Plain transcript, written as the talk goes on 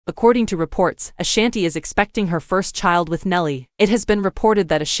According to reports, Ashanti is expecting her first child with Nelly. It has been reported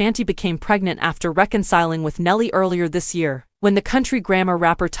that Ashanti became pregnant after reconciling with Nelly earlier this year. When the country grammar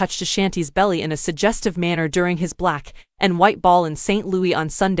rapper touched Ashanti's belly in a suggestive manner during his Black and White Ball in St. Louis on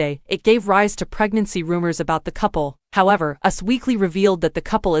Sunday, it gave rise to pregnancy rumors about the couple. However, Us Weekly revealed that the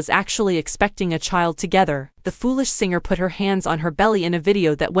couple is actually expecting a child together. The Foolish singer put her hands on her belly in a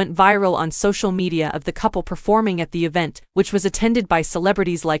video that went viral on social media of the couple performing at the event, which was attended by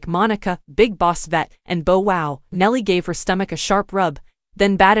celebrities like Monica, Big Boss Vet, and Bow Wow. Nelly gave her stomach a sharp rub,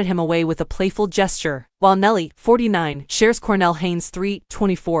 then batted him away with a playful gesture. While Nelly, 49, shares Cornell Haynes 3,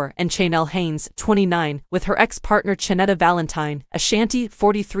 24, and Chanel Haynes, 29, with her ex-partner Chanetta Valentine, Ashanti,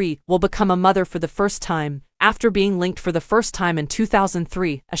 43, will become a mother for the first time. After being linked for the first time in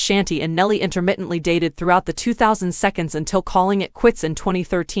 2003, Ashanti and Nelly intermittently dated throughout the 2010s until calling it quits in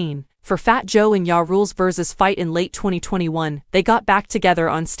 2013. For Fat Joe and Ja Rule's Versus fight in late 2021, they got back together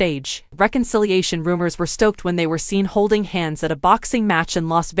on stage. Reconciliation rumors were stoked when they were seen holding hands at a boxing match in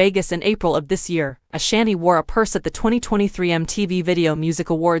Las Vegas in April of this year. Ashanti wore a purse at the 2023 MTV Video Music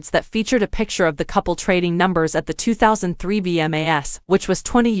Awards that featured a picture of the couple trading numbers at the 2003 VMAs, which was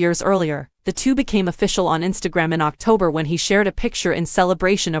 20 years earlier. The two became official on Instagram in October when he shared a picture in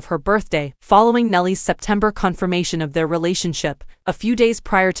celebration of her birthday, following Nelly's September confirmation of their relationship. A few days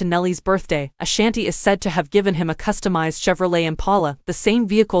prior to Nelly's birthday, Ashanti is said to have given him a customized Chevrolet Impala, the same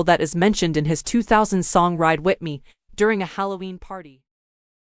vehicle that is mentioned in his 2000 song Ride With Me, during a Halloween party.